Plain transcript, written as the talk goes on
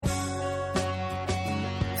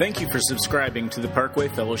Thank you for subscribing to the Parkway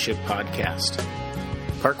Fellowship podcast.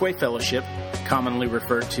 Parkway Fellowship, commonly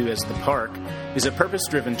referred to as The Park, is a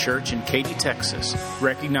purpose-driven church in Katy, Texas,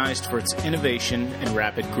 recognized for its innovation and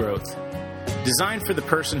rapid growth. Designed for the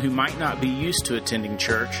person who might not be used to attending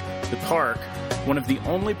church, The Park, one of the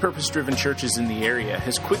only purpose-driven churches in the area,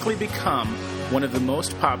 has quickly become one of the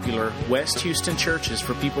most popular West Houston churches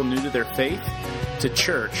for people new to their faith, to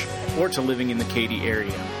church, or to living in the Katy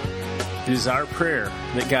area. It is our prayer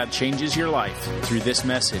that God changes your life through this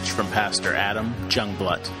message from Pastor Adam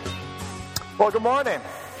Jungblut. Well, good morning.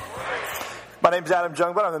 My name is Adam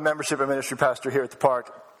Jungblut. I'm the membership and ministry pastor here at the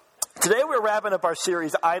Park. Today we're wrapping up our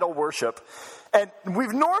series, Idol Worship. And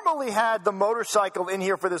we've normally had the motorcycle in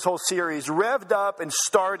here for this whole series, revved up and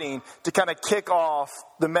starting to kind of kick off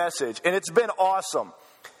the message. And it's been awesome.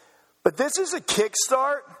 But this is a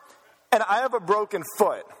kickstart, and I have a broken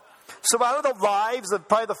foot. So out of the lives of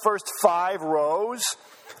probably the first 5 rows,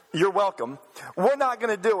 you're welcome. We're not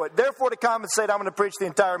going to do it. Therefore, to compensate, I'm going to preach the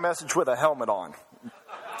entire message with a helmet on.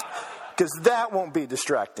 Because that won't be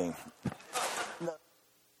distracting. No.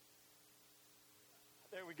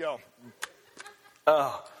 There we go.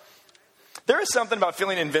 There is something about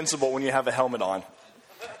feeling invincible when you have a helmet on.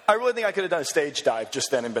 I really think I could have done a stage dive just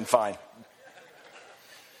then and been fine.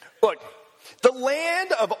 Look, the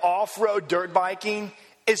land of off-road dirt biking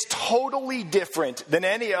is totally different than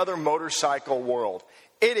any other motorcycle world.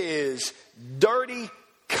 It is dirty,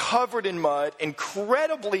 covered in mud,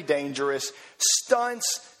 incredibly dangerous,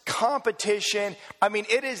 stunts, competition. I mean,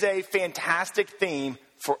 it is a fantastic theme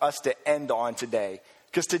for us to end on today.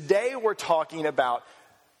 Because today we're talking about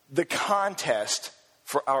the contest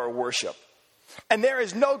for our worship. And there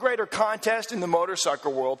is no greater contest in the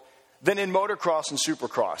motorcycle world than in motocross and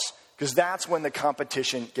supercross. Because that's when the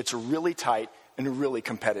competition gets really tight and really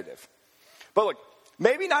competitive. But look,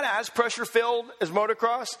 maybe not as pressure-filled as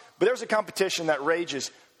motocross, but there's a competition that rages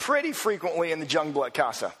pretty frequently in the Jungblut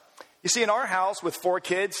Casa. You see, in our house with 4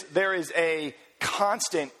 kids, there is a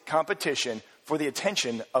constant competition for the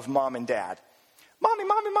attention of mom and dad. Mommy,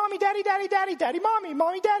 mommy, mommy, daddy, daddy, daddy, daddy, mommy,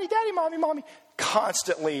 mommy, daddy, daddy, mommy, mommy.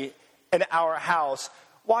 Constantly in our house.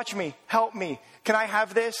 Watch me, help me. Can I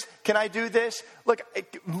have this? Can I do this? Look,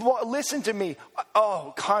 listen to me.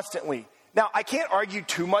 Oh, constantly. Now, I can't argue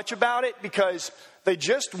too much about it because they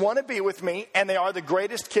just want to be with me and they are the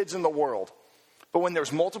greatest kids in the world. But when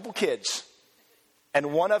there's multiple kids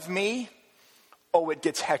and one of me, it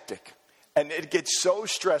gets hectic and it gets so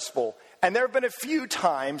stressful. And there have been a few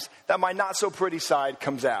times that my not so pretty side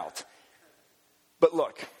comes out. But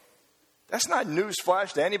look, that's not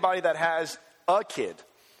newsflash to anybody that has a kid.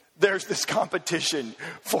 There's this competition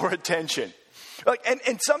for attention.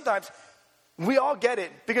 And sometimes we all get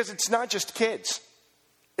it because it's not just kids.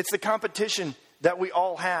 It's the competition that we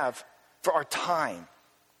all have for our time.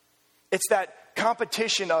 It's that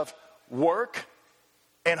competition of work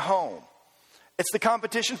and home. It's the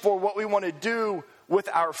competition for what we want to do with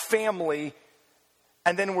our family,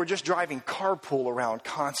 and then we're just driving carpool around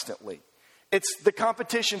constantly. It's the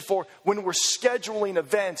competition for when we're scheduling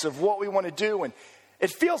events of what we want to do, and it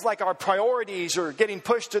feels like our priorities are getting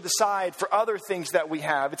pushed to the side for other things that we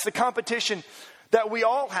have. It's the competition that we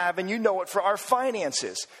all have, and you know it, for our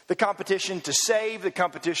finances. The competition to save, the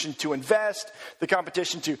competition to invest, the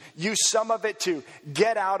competition to use some of it to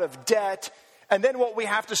get out of debt. And then what we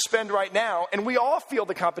have to spend right now, and we all feel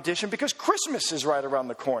the competition because Christmas is right around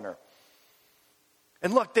the corner.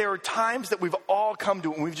 And look, there are times that we've all come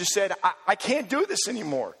to it and we've just said, I can't do this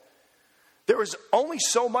anymore. There is only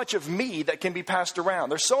so much of me that can be passed around.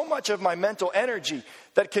 There's so much of my mental energy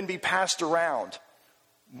that can be passed around.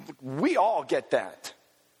 We all get that.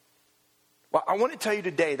 Well, I want to tell you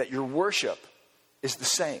today that your worship is the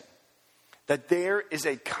same. That there is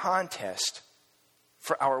a contest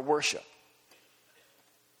for our worship.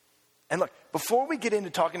 And look, before we get into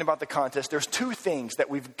talking about the contest, there's 2 things that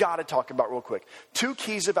we've got to talk about real quick. 2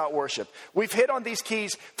 keys about worship. We've hit on these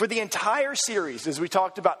keys for the entire series as we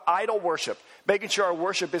talked about idol worship, making sure our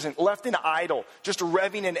worship isn't left in idle, just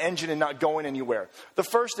revving an engine and not going anywhere. The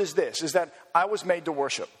first is this, is that I was made to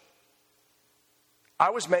worship. I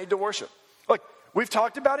was made to worship. Look, we've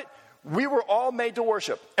talked about it. We were all made to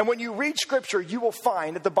worship. And when you read Scripture, you will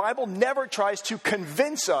find that the Bible never tries to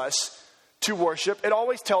convince us to worship. It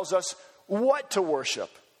always tells us what to worship.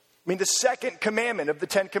 I mean, the second commandment of the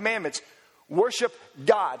 10 commandments, worship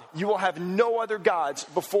God. You will have no other gods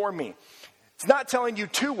before me. It's not telling you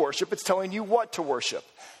to worship, it's telling you what to worship.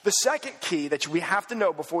 The second key that we have to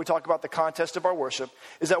know before we talk about the contest of our worship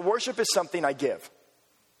is that worship is something I give.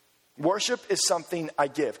 Worship is something I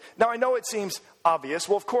give. Now, I know it seems obvious.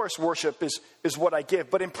 Well, of course, worship is what I give.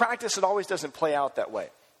 But in practice, it always doesn't play out that way.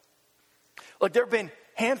 Look, there have been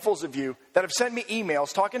handfuls of you that have sent me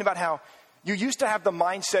emails talking about how you used to have the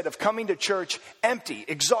mindset of coming to church empty,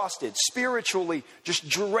 exhausted, spiritually just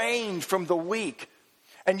drained from the week.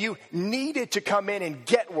 And you needed to come in and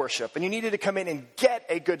get worship. And you needed to come in and get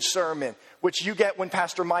a good sermon, which you get when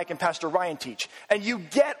Pastor Mike and Pastor Ryan teach. And you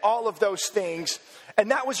get all of those things.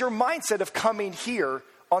 And that was your mindset of coming here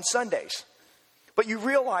on Sundays. But you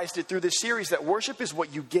realized it through this series that worship is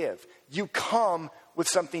what you give. You come with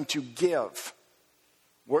something to give.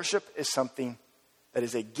 Worship is something that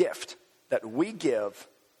is a gift that we give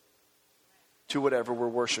to whatever we're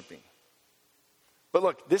worshiping. But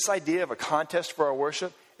look, this idea of a contest for our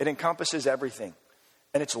worship, it encompasses everything.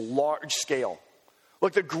 And it's large scale.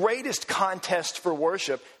 Look, the greatest contest for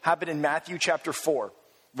worship happened in Matthew chapter 4,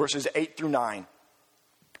 verses 8 through 9.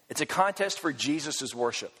 It's a contest for Jesus'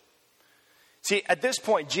 worship. See, at this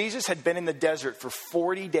point, Jesus had been in the desert for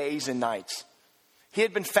 40 days and nights. He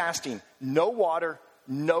had been fasting, no water,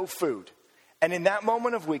 no food. And in that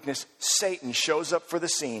moment of weakness, Satan shows up for the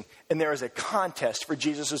scene, and there is a contest for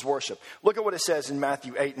Jesus' worship. Look at what it says in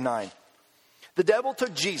Matthew 8 and 9. The devil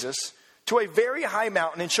took Jesus to a very high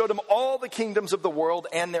mountain and showed him all the kingdoms of the world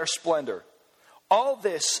and their splendor. All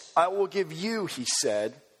this I will give you, he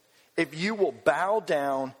said, if you will bow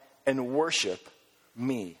down and worship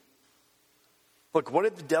me. Look, what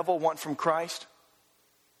did the devil want from Christ?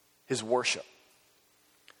 His worship.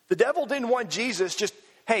 The devil didn't want Jesus just,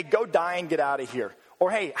 hey, go die and get out of here.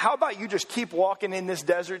 Or, hey, how about you just keep walking in this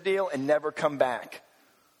desert deal and never come back?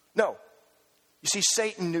 No. You see,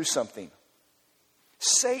 Satan knew something.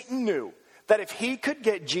 Satan knew that if he could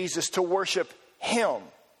get Jesus to worship him,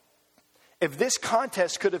 if this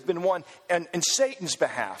contest could have been won in Satan's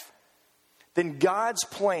behalf, then God's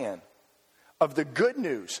plan of the good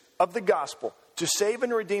news of the gospel to save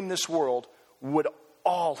and redeem this world would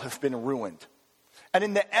all have been ruined. And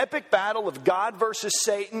in the epic battle of God versus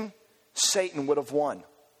Satan, Satan would have won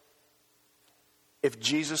if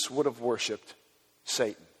Jesus would have worshiped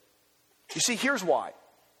Satan. You see, here's why.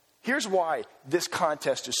 Here's why this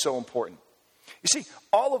contest is so important. You see,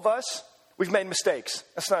 all of us, we've made mistakes.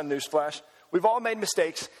 That's not a newsflash. We've all made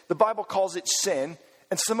mistakes. The Bible calls it sin.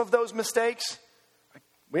 And some of those mistakes,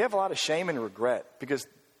 we have a lot of shame and regret because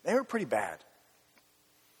they were pretty bad.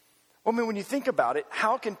 Well, I mean, when you think about it,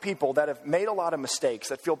 how can people that have made a lot of mistakes,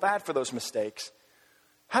 that feel bad for those mistakes,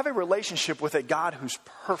 have a relationship with a God who's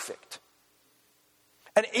perfect?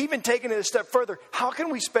 And even taking it a step further, how can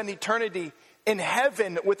we spend eternity in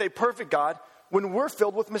heaven with a perfect God when we're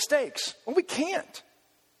filled with mistakes? Well, we can't.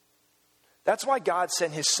 That's why God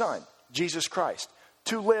sent his son, Jesus Christ,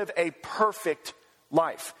 to live a perfect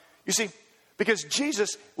life. You see, because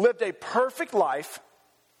Jesus lived a perfect life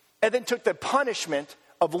and then took the punishment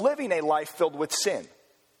of living a life filled with sin.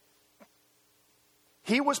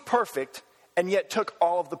 He was perfect and yet took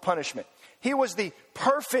all of the punishment. He was the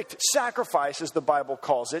perfect sacrifice, as the Bible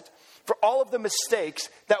calls it, for all of the mistakes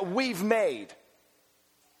that we've made.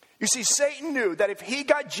 You see, Satan knew that if he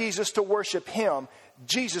got Jesus to worship him,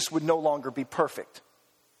 Jesus would no longer be perfect.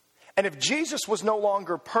 And if Jesus was no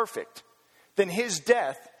longer perfect, then his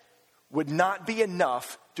death would not be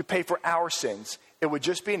enough to pay for our sins. It would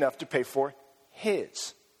just be enough to pay for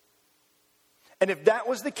his. And if that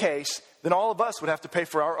was the case, then all of us would have to pay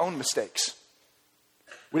for our own mistakes.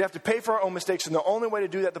 We'd have to pay for our own mistakes, and the only way to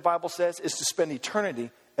do that, the Bible says, is to spend eternity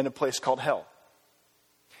in a place called hell.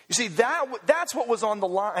 You see, that's what was on the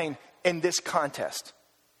line in this contest.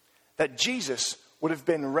 That Jesus would have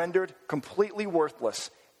been rendered completely worthless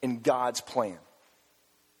in God's plan.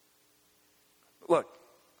 Look,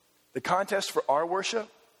 the contest for our worship,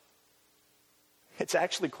 it's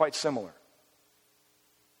actually quite similar.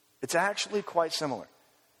 It's actually quite similar.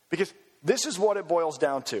 Because this is what it boils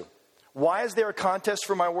down to. Why is there a contest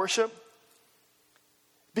for my worship?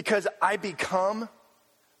 Because I become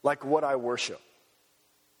like what I worship.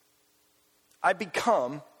 I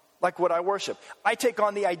become like what I worship. I take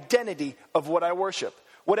on the identity of what I worship.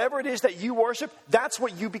 Whatever it is that you worship, that's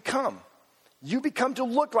what you become. You become to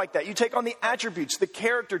look like that. You take on the attributes, the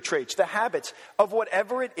character traits, the habits of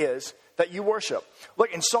whatever it is that you worship.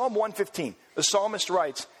 Look, in Psalm 115, the psalmist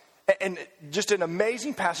writes, and just an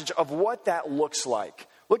amazing passage of what that looks like.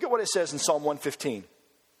 Look at what it says in Psalm 115.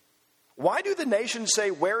 Why do the nations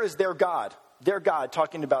say, where is their God? Their God,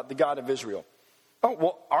 talking about the God of Israel. Oh,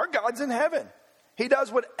 well, our God's in heaven. He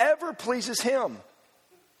does whatever pleases him.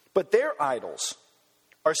 But their idols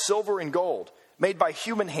are silver and gold, made by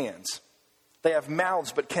human hands. They have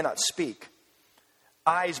mouths but cannot speak,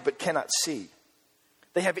 eyes but cannot see.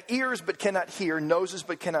 They have ears but cannot hear, noses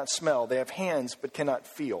but cannot smell. They have hands but cannot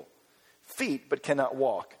feel, feet but cannot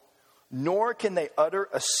walk. nor can they utter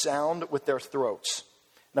a sound with their throats.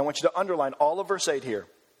 And I want you to underline all of verse 8 here.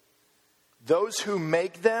 Those who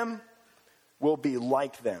make them will be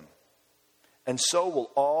like them, and so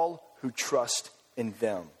will all who trust in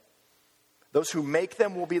them. Those who make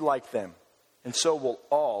them will be like them, and so will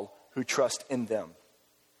all who trust in them.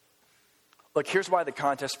 Look, here's why the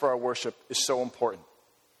context for our worship is so important.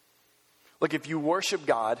 Look, if you worship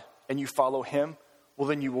God and you follow him, well,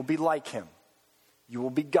 then you will be like him. You will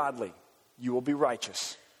be godly. You will be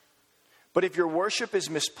righteous. But if your worship is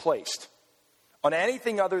misplaced on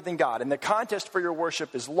anything other than God, and the contest for your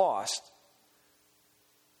worship is lost,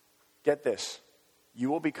 get this, you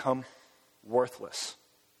will become worthless.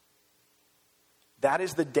 That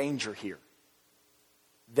is the danger here.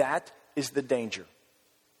 That is the danger.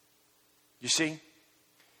 You see,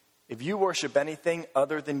 if you worship anything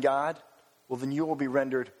other than God, well, then you will be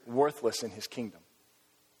rendered worthless in his kingdom.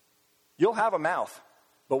 You'll have a mouth,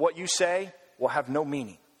 but what you say will have no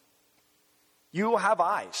meaning. You will have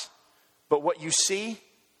eyes, but what you see,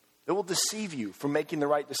 it will deceive you from making the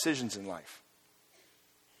right decisions in life.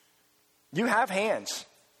 You have hands,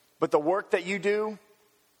 but the work that you do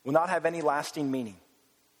will not have any lasting meaning.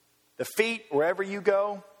 The feet, wherever you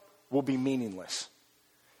go, will be meaningless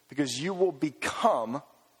because you will become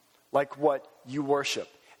like what you worship.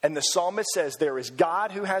 And the psalmist says there is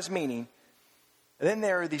God who has meaning, and then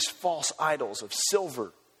there are these false idols of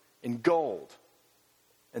silver and gold,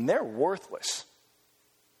 and they're worthless.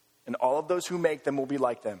 And all of those who make them will be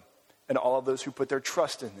like them, and all of those who put their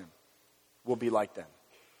trust in them will be like them.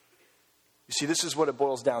 You see, this is what it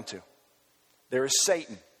boils down to. There is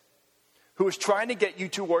Satan, who is trying to get you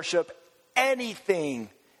to worship anything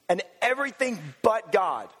and everything but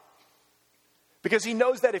God. Because he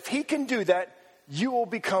knows that if he can do that, you will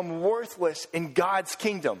become worthless in God's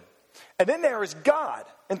kingdom. And then there is God,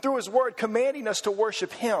 and through his word, commanding us to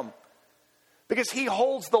worship him. Because he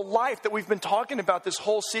holds the life that we've been talking about this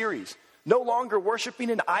whole series. No longer worshiping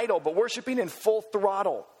an idol, but worshiping in full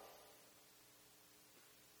throttle.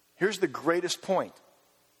 Here's the greatest point.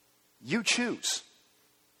 You choose.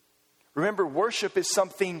 Remember, worship is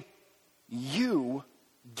something you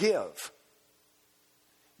give.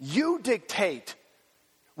 You dictate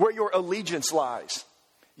where your allegiance lies.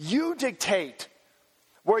 You dictate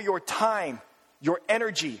where your time, your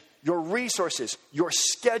energy, your resources, your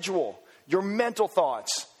schedule, your mental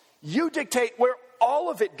thoughts, you dictate where all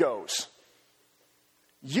of it goes.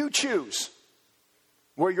 You choose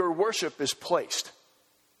where your worship is placed.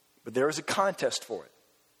 But there is a contest for it.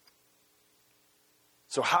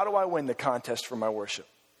 So how do I win the contest for my worship?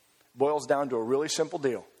 It boils down to a really simple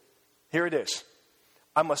deal. Here it is.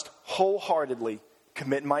 I must wholeheartedly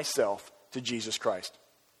commit myself to Jesus Christ.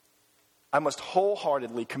 I must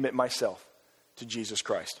wholeheartedly commit myself to Jesus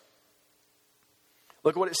Christ.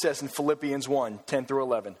 Look what it says in Philippians 1, 10 through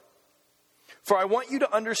 11. For I want you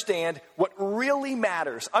to understand what really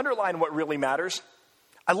matters. Underline what really matters.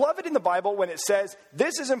 I love it in the Bible when it says,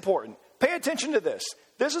 this is important. Pay attention to this.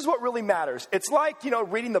 This is what really matters. It's like,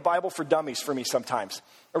 reading the Bible for dummies for me sometimes.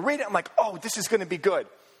 I read it, I'm like, oh, this is going to be good.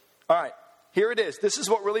 All right, here it is. This is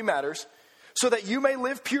what really matters. So that you may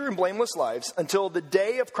live pure and blameless lives until the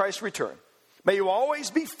day of Christ's return. May you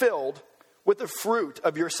always be filled with the fruit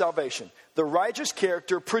of your salvation, the righteous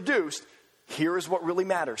character produced. Here is what really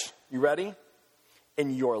matters. You ready?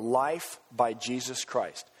 In your life by Jesus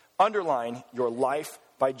Christ. Underline your life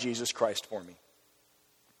by Jesus Christ for me.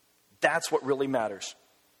 That's what really matters.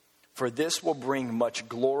 For this will bring much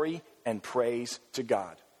glory and praise to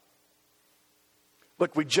God.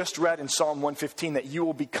 Look, we just read in Psalm 115 that you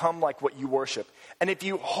will become like what you worship. And if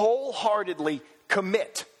you wholeheartedly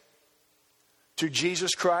commit to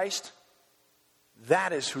Jesus Christ,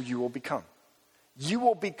 that is who you will become. You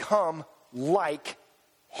will become like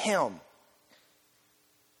him.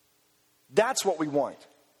 That's what we want.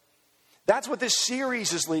 That's what this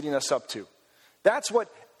series is leading us up to. That's what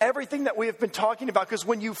everything that we have been talking about, because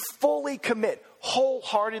when you fully commit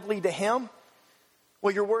wholeheartedly to him,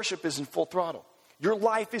 well, your worship is in full throttle. Your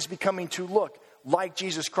life is becoming to look like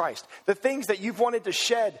Jesus Christ. The things that you've wanted to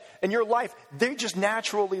shed in your life, they just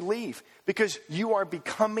naturally leave because you are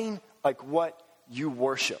becoming like what you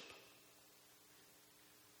worship.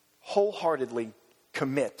 Wholeheartedly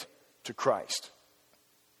commit to Christ.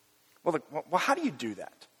 Well, how do you do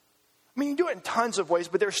that? I mean, you do it in tons of ways,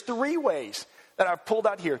 but there's 3 ways that I've pulled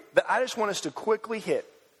out here that I just want us to quickly hit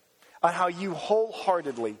on how you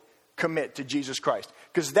wholeheartedly commit to Jesus Christ.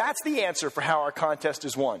 Because that's the answer for how our contest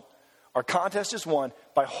is won. Our contest is won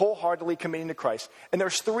by wholeheartedly committing to Christ. And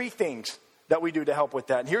there's 3 things that we do to help with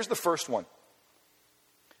that. And here's the first one.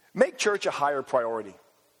 Make church a higher priority.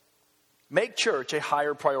 Make church a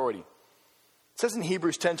higher priority. says in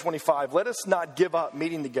Hebrews 10:25, let us not give up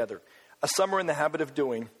meeting together, as some are in the habit of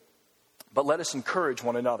doing, but let us encourage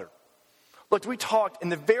one another. Look, we talked in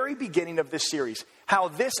the very beginning of this series how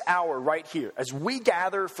this hour right here, as we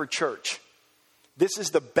gather for church, this is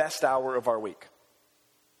the best hour of our week.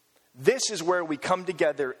 This is where we come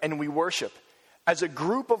together and we worship as a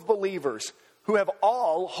group of believers who have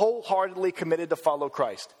all wholeheartedly committed to follow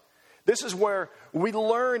Christ. This is where we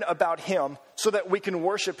learn about him so that we can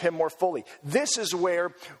worship him more fully. This is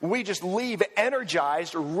where we just leave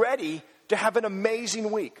energized, ready to have an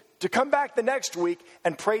amazing week, to come back the next week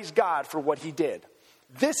and praise God for what he did.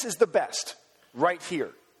 This is the best right here.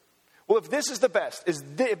 Well, if this is the best,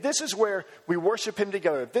 if this is where we worship him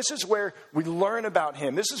together, if this is where we learn about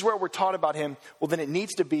him, this is where we're taught about him, well, then it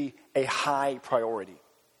needs to be a high priority.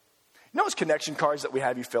 You know those connection cards that we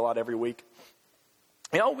have you fill out every week?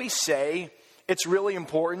 You know, we say it's really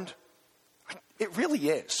important. It really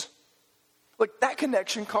is. Look, that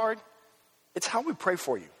connection card, it's how we pray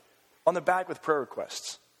for you on the back with prayer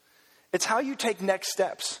requests. It's how you take next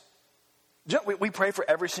steps. We pray for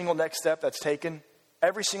every single next step that's taken,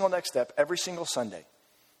 every single next step, every single Sunday.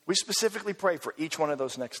 We specifically pray for each one of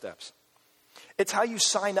those next steps. It's how you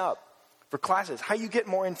sign up for classes, how you get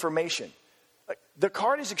more information. The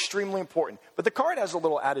card is extremely important, but the card has a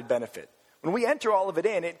little added benefit. When we enter all of it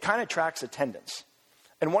in, it kind of tracks attendance.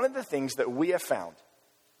 And one of the things that we have found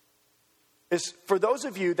is for those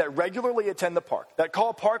of you that regularly attend the park, that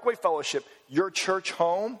call Parkway Fellowship your church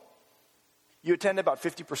home, you attend about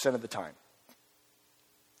 50% of the time.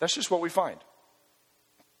 That's just what we find.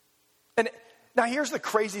 And now here's the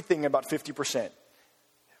crazy thing about 50%.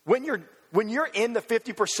 When you're in the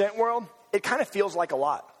 50% world, it kind of feels like a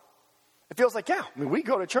lot. It feels like, yeah, we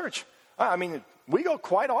go to church. We go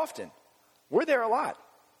quite often. We're there a lot.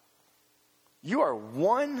 You are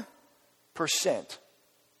 1%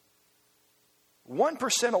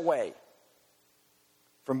 away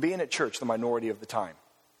from being at church the minority of the time.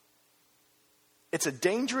 It's a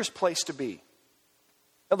dangerous place to be.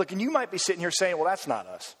 Now look, and you might be sitting here saying, well, that's not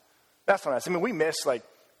us. That's not us. We miss like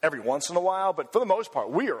every once in a while, but for the most part,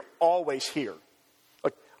 we are always here.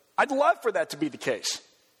 Look, I'd love for that to be the case.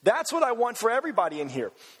 That's what I want for everybody in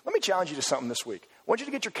here. Let me challenge you to something this week. I want you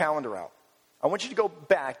to get your calendar out. I want you to go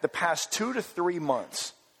back the past 2 to 3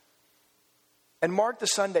 months and mark the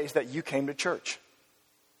Sundays that you came to church.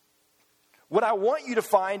 What I want you to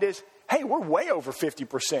find is, hey, we're way over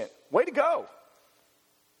 50%. Way to go.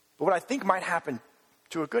 But what I think might happen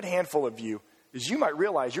to a good handful of you is you might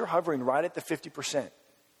realize you're hovering right at the 50%.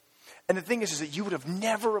 And the thing is that you would have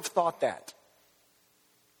never have thought that.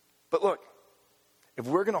 But look, if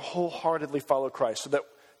we're going to wholeheartedly follow Christ so that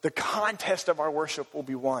the contest of our worship will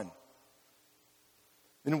be won,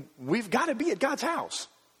 then we've got to be at God's house.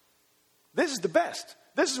 This is the best.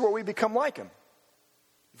 This is where we become like him.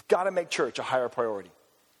 You've got to make church a higher priority.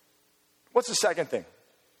 What's the second thing?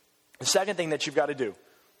 The second thing that you've got to do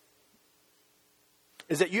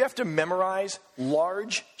is that you have to memorize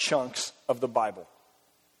large chunks of the Bible.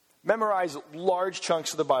 Memorize large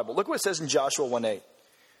chunks of the Bible. Look what it says in Joshua 1:8.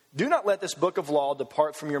 Do not let this book of law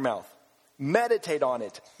depart from your mouth. Meditate on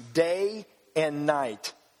it day and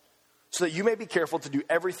night, so that you may be careful to do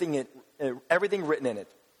everything written in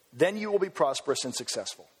it. Then you will be prosperous and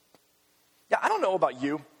successful. Yeah, I don't know about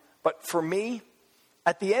you, but for me,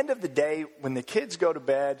 at the end of the day, when the kids go to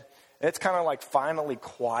bed, and it's kind of like finally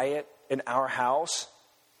quiet in our house,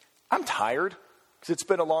 I'm tired because it's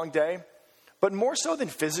been a long day. But more so than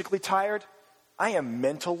physically tired, I am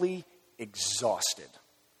mentally exhausted.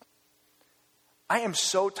 I am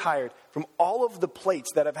so tired from all of the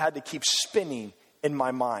plates that I've had to keep spinning in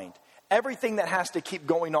my mind. Everything that has to keep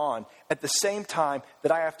going on at the same time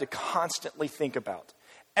that I have to constantly think about.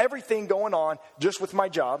 Everything going on just with my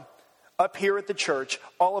job, up here at the church,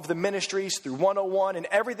 all of the ministries through 101 and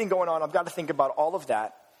everything going on. I've got to think about all of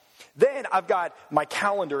that. Then I've got my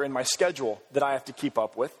calendar and my schedule that I have to keep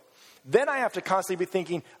up with. Then I have to constantly be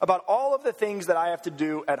thinking about all of the things that I have to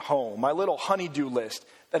do at home. My little honey-do list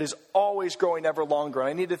that is always growing ever longer. And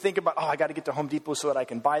I need to think about, I got to get to Home Depot so that I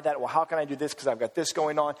can buy that. Well, how can I do this because I've got this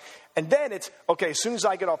going on? And then it's, okay, as soon as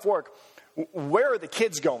I get off work, where are the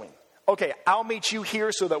kids going? Okay, I'll meet you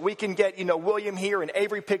here so that we can get, William here and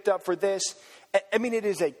Avery picked up for this. It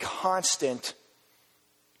is a constant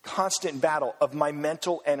battle of my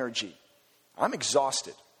mental energy. I'm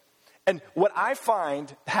exhausted. And what I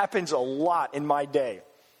find happens a lot in my day.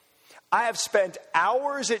 I have spent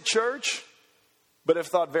hours at church, but have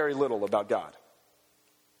thought very little about God.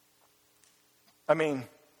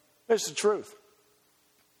 It's the truth.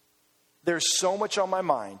 There's so much on my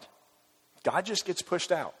mind, God just gets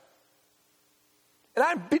pushed out. And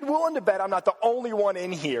I'd be willing to bet I'm not the only one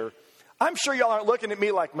in here. I'm sure y'all aren't looking at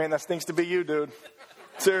me like, man, that stinks to be you, dude.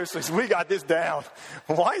 Seriously, we got this down.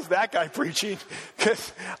 Why is that guy preaching?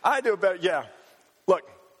 Because I do better. Yeah. Look,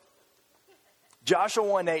 Joshua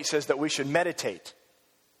 1:8 says that we should meditate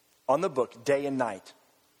on the book day and night.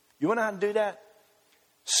 You want to know how to do that?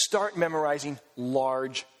 Start memorizing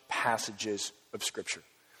large passages of Scripture.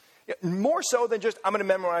 More so than just, I'm going to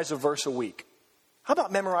memorize a verse a week. How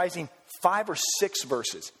about memorizing 5 or 6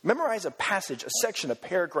 verses? Memorize a passage, a section, a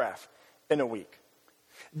paragraph in a week.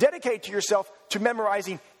 Dedicate to yourself to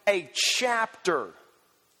memorizing a chapter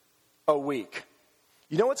a week.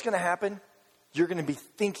 You know what's going to happen? You're going to be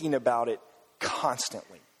thinking about it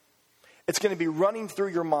constantly. It's going to be running through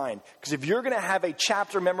your mind. Because if you're going to have a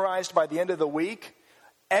chapter memorized by the end of the week,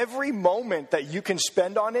 every moment that you can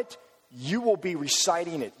spend on it, you will be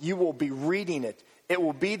reciting it. You will be reading it. It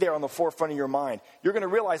will be there on the forefront of your mind. You're going to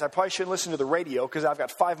realize I probably shouldn't listen to the radio because I've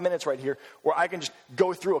got 5 minutes right here where I can just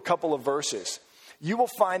go through a couple of verses. You will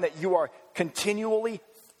find that you are continually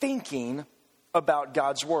thinking about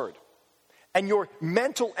God's word. And your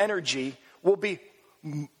mental energy will be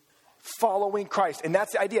following Christ. And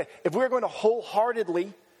that's the idea. If we're going to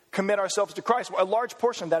wholeheartedly commit ourselves to Christ, a large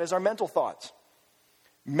portion of that is our mental thoughts.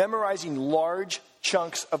 Memorizing large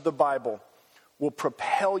chunks of the Bible will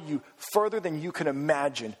propel you further than you can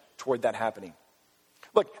imagine toward that happening.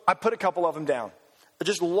 Look, I put a couple of them down.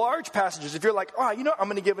 Just large passages. If you're like, I'm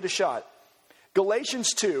going to give it a shot.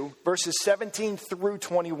 Galatians 2, verses 17 through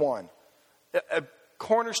 21. A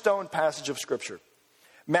cornerstone passage of Scripture.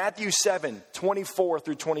 Matthew 7, 24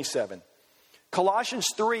 through 27. Colossians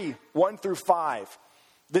 3, 1 through 5.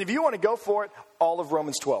 Then if you want to go for it, all of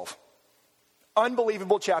Romans 12.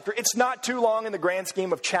 Unbelievable chapter. It's not too long in the grand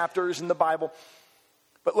scheme of chapters in the Bible.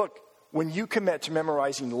 But look, when you commit to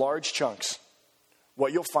memorizing large chunks,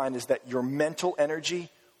 what you'll find is that your mental energy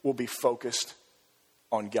will be focused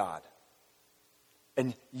on God.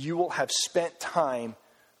 And you will have spent time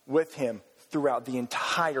with Him throughout the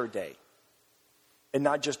entire day. And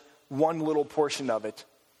not just one little portion of it.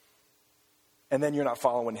 And then you're not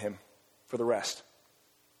following Him for the rest.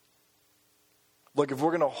 Look, if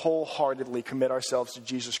we're going to wholeheartedly commit ourselves to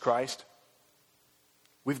Jesus Christ,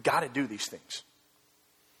 we've got to do these things.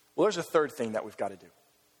 Well, there's a third thing that we've got to do.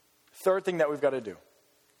 Third thing that we've got to do.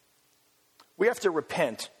 We have to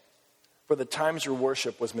repent for the times your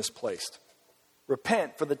worship was misplaced.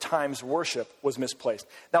 Repent for the times worship was misplaced.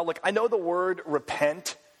 Now, look, I know the word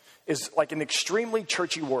repent is like an extremely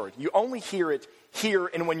churchy word. You only hear it here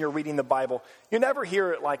and when you're reading the Bible. You never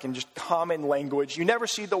hear it like in just common language. You never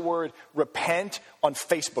see the word repent on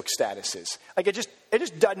Facebook statuses. Like it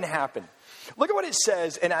just doesn't happen. Look at what it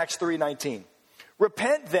says in Acts 3:19.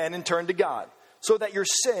 Repent then and turn to God, so that your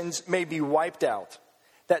sins may be wiped out,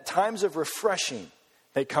 that times of refreshing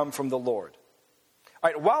may come from the Lord.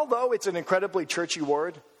 All right, while though it's an incredibly churchy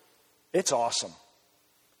word, it's awesome.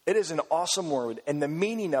 It is an awesome word, and the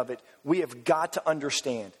meaning of it we have got to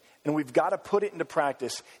understand, and we've got to put it into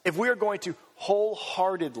practice if we are going to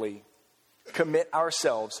wholeheartedly commit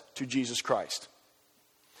ourselves to Jesus Christ.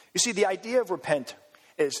 You see, the idea of repent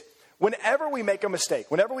is whenever we make a mistake,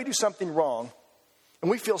 whenever we do something wrong, and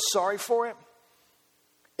we feel sorry for it,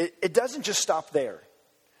 it doesn't just stop there.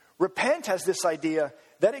 Repent has this idea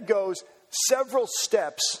that it goes several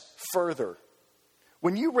steps further.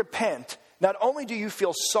 When you repent, not only do you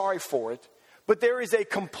feel sorry for it, but there is a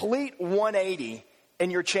complete 180 in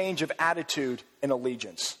your change of attitude and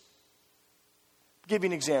allegiance. I'll give you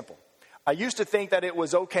an example. I used to think that it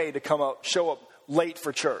was okay to show up late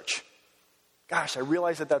for church. Gosh, I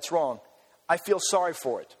realize that that's wrong. I feel sorry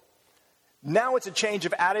for it. Now it's a change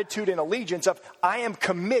of attitude and allegiance of I am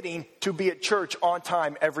committing to be at church on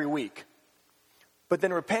time every week. But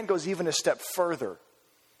then repent goes even a step further,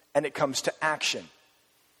 and it comes to action.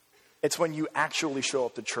 It's when you actually show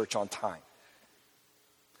up to church on time.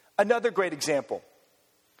 Another great example.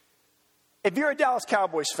 If you're a Dallas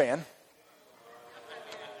Cowboys fan,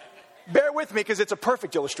 bear with me because it's a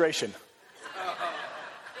perfect illustration.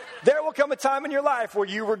 There will come a time in your life where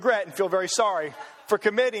you regret and feel very sorry for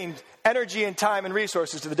committing energy and time and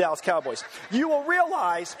resources to the Dallas Cowboys. You will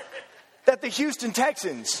realize that the Houston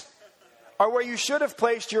Texans are where you should have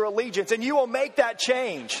placed your allegiance, and you will make that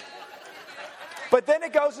change. But then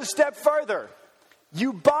it goes a step further.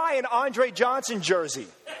 You buy an Andre Johnson jersey.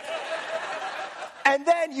 And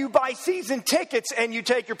then you buy season tickets and you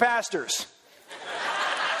take your pastors.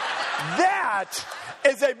 That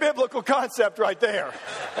is a biblical concept right there.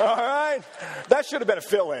 All right? That should have been a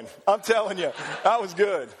fill-in. I'm telling you. That was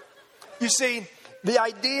good. You see, the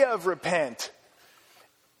idea of repent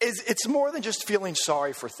is it's more than just feeling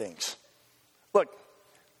sorry for things. Look,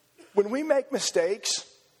 when we make mistakes,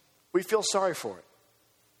 we feel sorry for it.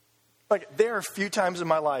 Like, there are a few times in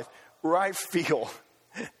my life where I feel,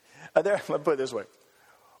 let me put it this way.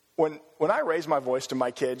 When I raise my voice to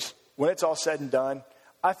my kids, when it's all said and done,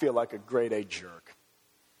 I feel like a grade A jerk.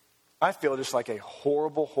 I feel just like a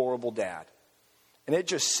horrible, horrible dad. And it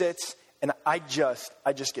just sits, and I just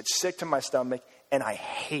get sick to my stomach, and I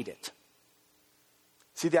hate it.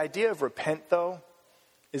 See, the idea of repent, though,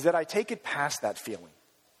 is that I take it past that feeling.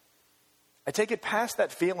 I take it past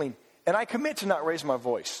that feeling, and I commit to not raise my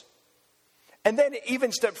voice. And then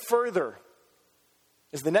even step further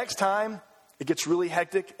is the next time it gets really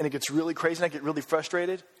hectic and it gets really crazy and I get really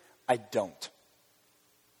frustrated, I don't.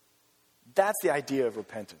 That's the idea of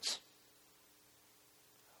repentance.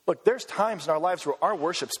 Look, there's times in our lives where our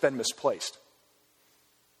worship's been misplaced.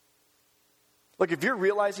 Look, if you're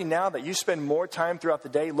realizing now that you spend more time throughout the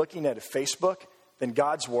day looking at a Facebook than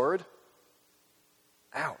God's Word,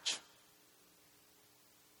 ouch.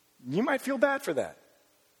 You might feel bad for that.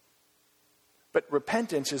 But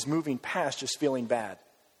repentance is moving past just feeling bad.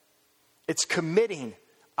 It's committing,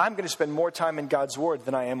 I'm going to spend more time in God's Word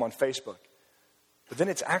than I am on Facebook. But then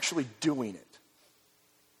it's actually doing it.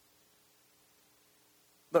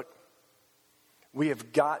 Look, we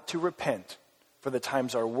have got to repent for the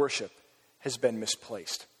times our worship has been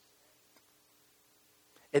misplaced.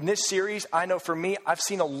 In this series, I know for me, I've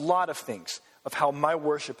seen a lot of things of how my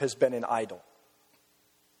worship has been an idol.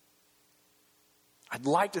 I'd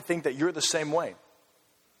like to think that you're the same way.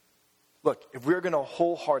 Look, if we're going to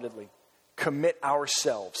wholeheartedly commit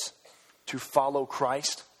ourselves to follow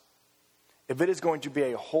Christ, if it is going to be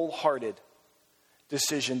a wholehearted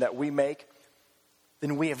decision that we make,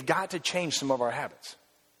 then we have got to change some of our habits.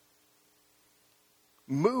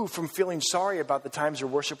 Move from feeling sorry about the times your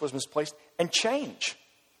worship was misplaced and change.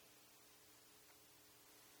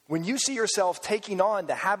 When you see yourself taking on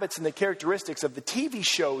the habits and the characteristics of the TV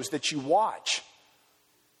shows that you watch,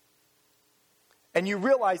 and you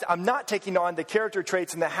realize I'm not taking on the character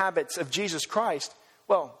traits and the habits of Jesus Christ,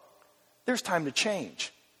 well, there's time to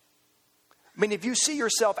change. I mean, if you see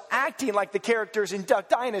yourself acting like the characters in Duck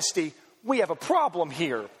Dynasty, we have a problem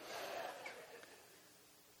here.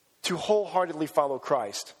 To wholeheartedly follow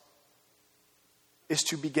Christ is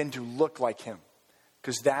to begin to look like Him,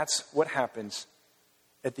 because that's what happens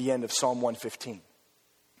at the end of Psalm 115.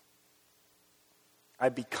 I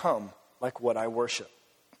become like what I worship.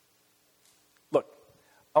 Look,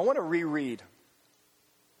 I want to reread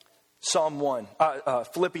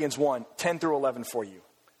Philippians 1, 10 through 11 for you.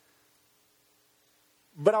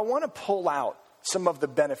 But I want to pull out some of the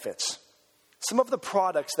benefits, some of the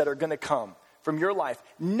products that are going to come from your life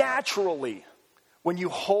naturally when you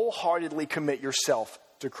wholeheartedly commit yourself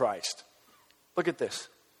to Christ. Look at this.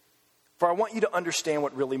 For I want you to understand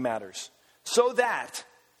what really matters, so that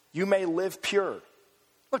you may live pure.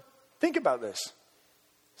 Look, think about this.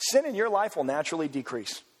 Sin in your life will naturally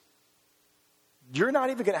decrease. You're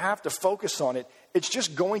not even going to have to focus on it. It's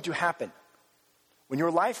just going to happen. When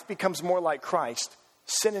your life becomes more like Christ,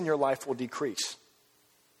 sin in your life will decrease.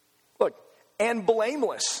 Look, and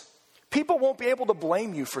blameless. People won't be able to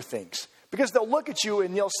blame you for things because they'll look at you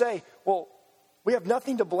and they'll say, well, we have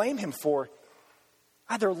nothing to blame him for.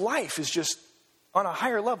 Their life is just on a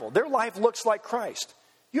higher level. Their life looks like Christ.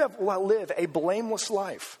 You have to live a blameless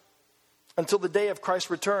life until the day of Christ's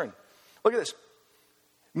return. Look at this.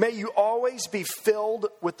 May you always be filled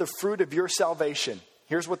with the fruit of your salvation.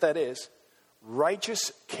 Here's what that is.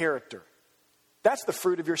 Righteous character. That's the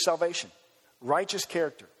fruit of your salvation. Righteous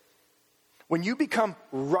character. When you become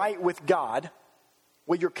right with God,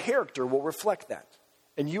 well, your character will reflect that.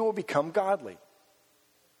 And you will become godly.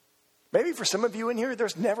 Maybe for some of you in here,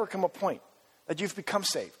 there's never come a point that you've become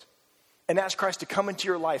saved and asked Christ to come into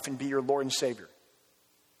your life and be your Lord and Savior.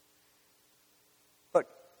 Look,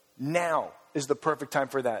 now is the perfect time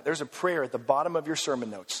for that. There's a prayer at the bottom of your sermon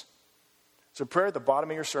notes. There's a prayer at the bottom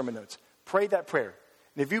of your sermon notes. Pray that prayer.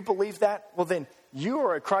 And if you believe that, well then, you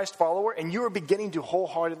are a Christ follower and you are beginning to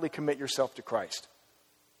wholeheartedly commit yourself to Christ.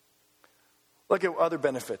 Look at other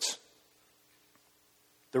benefits.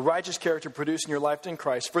 The righteous character produced in your life in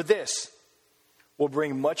Christ, for this will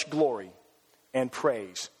bring much glory and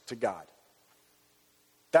praise to God.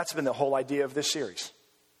 That's been the whole idea of this series.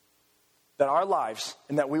 That our lives,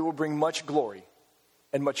 and that we will bring much glory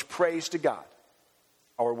and much praise to God,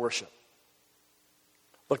 our worship.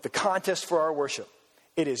 Look, the contest for our worship,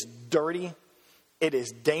 it is dirty, it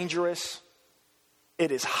is dangerous,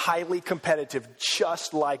 it is highly competitive,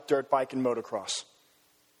 just like dirt bike and motocross.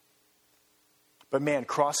 But man,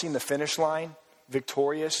 crossing the finish line,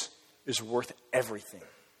 victorious, is worth everything.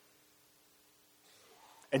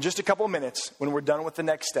 In just a couple of minutes, when we're done with the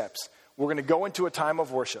next steps, we're going to go into a time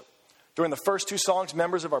of worship. During the first 2 songs,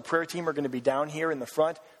 members of our prayer team are going to be down here in the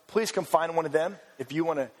front. Please come find one of them if you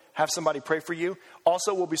want to have somebody pray for you.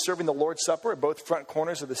 Also, we'll be serving the Lord's Supper at both front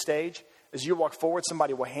corners of the stage. As you walk forward,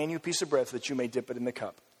 somebody will hand you a piece of bread so that you may dip it in the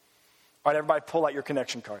cup. All right, everybody pull out your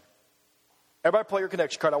connection card. Everybody pull out your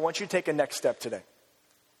connection card. I want you to take a next step today.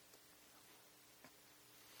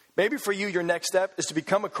 Maybe for you, your next step is to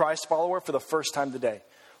become a Christ follower for the first time today.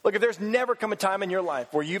 Look, if there's never come a time in your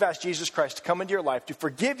life where you've asked Jesus Christ to come into your life, to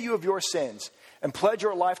forgive you of your sins, and pledge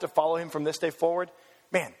your life to follow him from this day forward,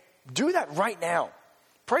 man, do that right now.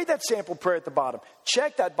 Pray that sample prayer at the bottom.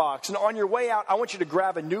 Check that box. And on your way out, I want you to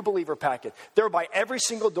grab a new believer packet. They're by every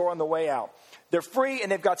single door on the way out. They're free,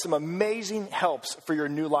 and they've got some amazing helps for your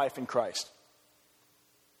new life in Christ.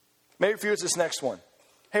 Maybe for you, it's this next one.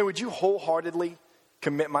 Hey, would you wholeheartedly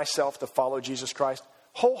commit myself to follow Jesus Christ?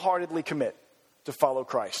 Wholeheartedly commit to follow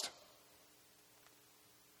Christ.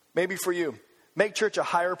 Maybe for you, make church a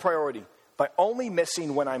higher priority by only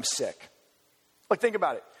missing when I'm sick. Like, think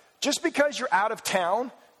about it. Just because you're out of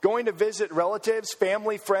town, going to visit relatives,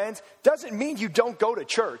 family, friends, doesn't mean you don't go to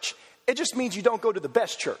church. It just means you don't go to the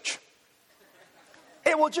best church.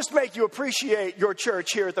 It will just make you appreciate your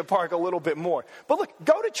church here at the park a little bit more. But look,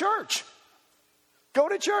 go to church. Go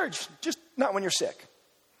to church, just not when you're sick.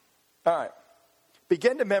 All right.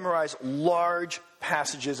 Begin to memorize large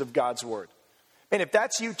passages of God's word. And if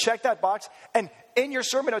that's you, check that box. And in your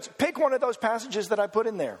sermon notes, pick one of those passages that I put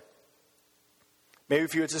in there. Maybe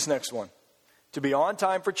for you, it's this next one. To be on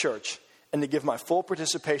time for church and to give my full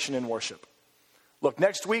participation in worship. Look,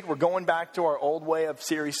 next week, we're going back to our old way of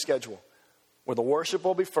series schedule, where the worship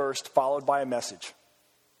will be first, followed by a message.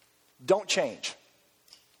 Don't change.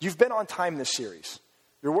 You've been on time this series.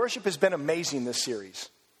 Your worship has been amazing this series.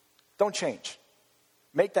 Don't change.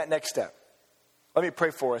 Make that next step. Let me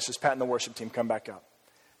pray for us as Pat and the worship team come back up.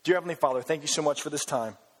 Dear Heavenly Father, thank you so much for this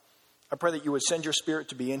time. I pray that you would send your Spirit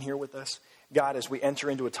to be in here with us. God, as we enter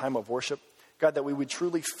into a time of worship, God, that we would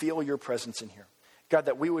truly feel your presence in here. God,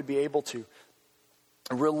 that we would be able to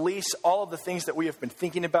release all of the things that we have been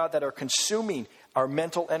thinking about that are consuming our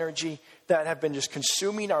mental energy, that have been just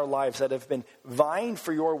consuming our lives, that have been vying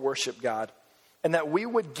for your worship, God, and that we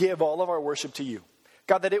would give all of our worship to you.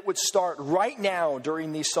 God, that it would start right now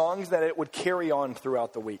during these songs, that it would carry on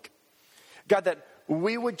throughout the week. God, that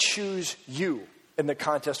we would choose you in the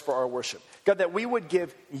contest for our worship. God, that we would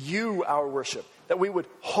give you our worship, that we would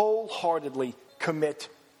wholeheartedly commit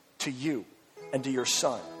to you and to your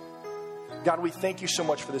Son. God, we thank you so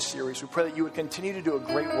much for this series. We pray that you would continue to do a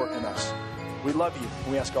great work in us. We love you,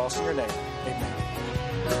 and we ask all this in your name. Amen.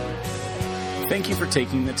 Thank you for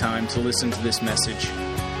taking the time to listen to this message.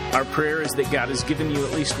 Our prayer is that God has given you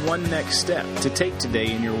at least one next step to take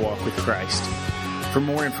today in your walk with Christ. For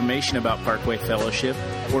more information about Parkway Fellowship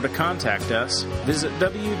or to contact us, visit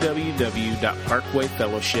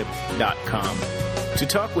www.parkwayfellowship.com. To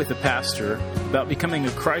talk with a pastor about becoming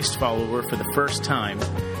a Christ follower for the first time,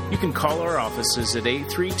 you can call our offices at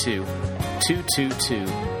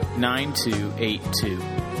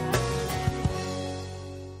 832-222-9282.